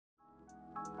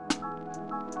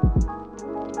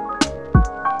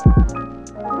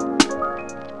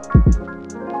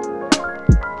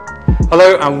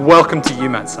Hello and welcome to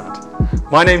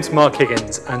EUMETSAT. My name's Mark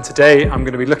Higgins and today I'm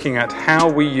going to be looking at how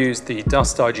we use the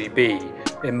Dust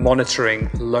RGB in monitoring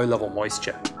low-level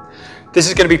moisture. This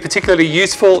is going to be particularly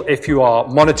useful if you are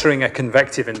monitoring a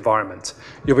convective environment.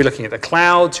 You'll be looking at the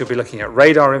clouds, you'll be looking at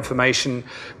radar information,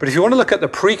 but if you want to look at the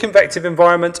pre-convective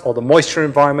environment or the moisture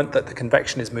environment that the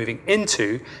convection is moving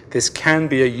into, this can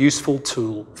be a useful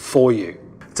tool for you.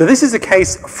 So this is a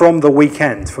case from the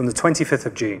weekend, from the 25th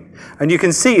of June. And you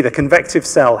can see the convective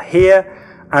cell here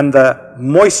and the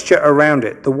moisture around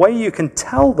it. The way you can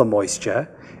tell the moisture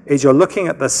is you're looking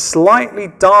at the slightly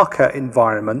darker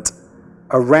environment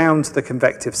around the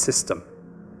convective system.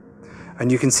 And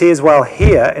you can see as well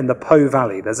here in the Po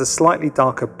Valley, there's a slightly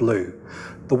darker blue.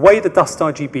 The way the Dust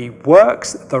RGB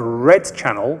works, the red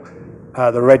channel,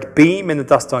 the red beam in the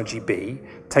Dust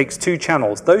RGB takes two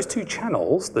channels. Those two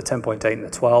channels, the 10.8 and the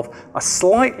 12, are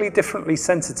slightly differently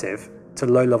sensitive to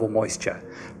low-level moisture.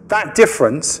 That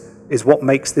difference is what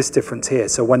makes this difference here.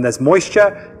 So when there's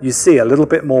moisture, you see a little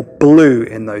bit more blue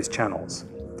in those channels.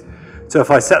 So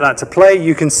if I set that to play,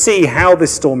 you can see how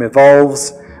this storm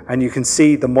evolves, and you can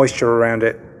see the moisture around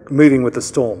it moving with the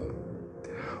storm.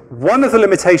 One of the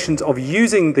limitations of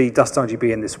using the Dust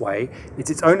RGB in this way is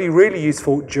it's only really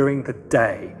useful during the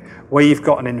day, where you've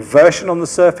got an inversion on the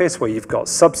surface, where you've got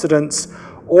subsidence,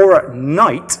 or at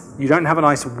night, you don't have a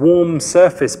nice warm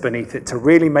surface beneath it to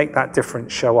really make that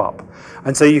difference show up.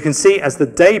 And so you can see as the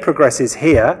day progresses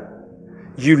here,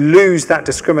 you lose that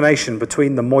discrimination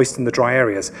between the moist and the dry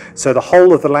areas. So the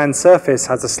whole of the land surface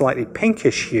has a slightly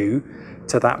pinkish hue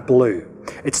to that blue.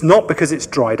 It's not because it's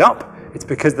dried up, it's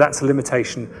because that's a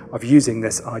limitation of using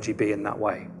this RGB in that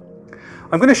way.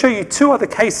 I'm going to show you two other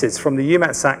cases from the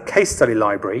EUMETSAT case study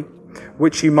library,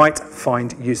 which you might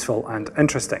find useful and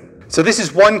interesting. So this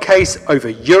is one case over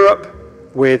Europe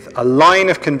with a line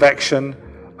of convection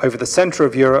over the center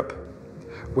of Europe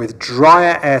with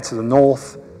drier air to the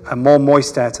north and more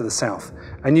moist air to the south.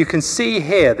 And you can see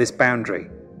here this boundary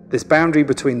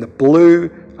between the blue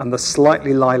and the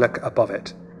slightly lilac above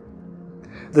it.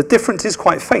 The difference is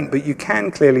quite faint, but you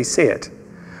can clearly see it.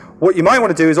 What you might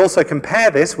want to do is also compare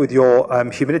this with your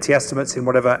humidity estimates in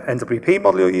whatever NWP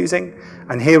model you're using.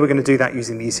 And here we're going to do that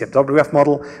using the ECFWF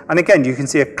model. And again, you can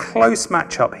see a close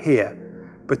matchup here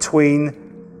between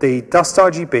the Dust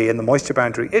RGB and the moisture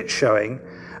boundary it's showing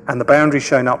and the boundary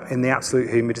shown up in the absolute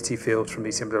humidity field from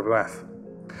ECFWF.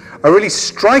 A really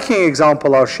striking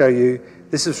example I'll show you,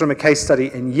 this is from a case study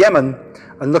in Yemen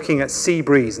and looking at sea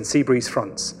breeze and sea breeze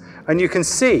fronts. And you can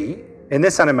see in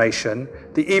this animation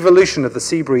the evolution of the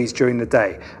sea breeze during the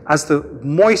day. As the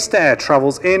moist air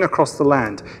travels in across the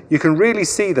land, you can really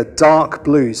see the dark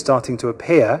blue starting to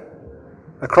appear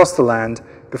across the land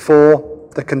before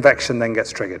the convection then gets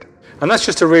triggered. And that's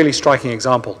just a really striking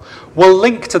example. We'll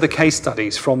link to the case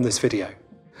studies from this video.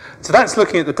 So that's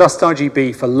looking at the Dust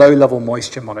RGB for low-level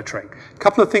moisture monitoring. A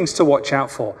couple of things to watch out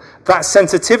for. That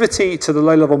sensitivity to the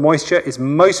low-level moisture is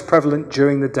most prevalent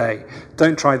during the day.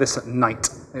 Don't try this at night.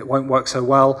 It won't work so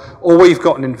well. Or where you've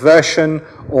got an inversion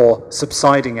or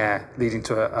subsiding air leading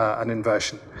to an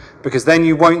inversion, because then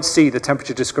you won't see the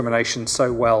temperature discrimination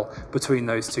so well between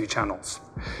those two channels.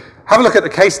 Have a look at the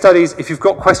case studies. If you've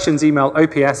got questions, email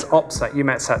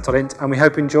ops@eumetsat.int, and we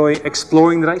hope you enjoy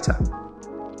exploring the data.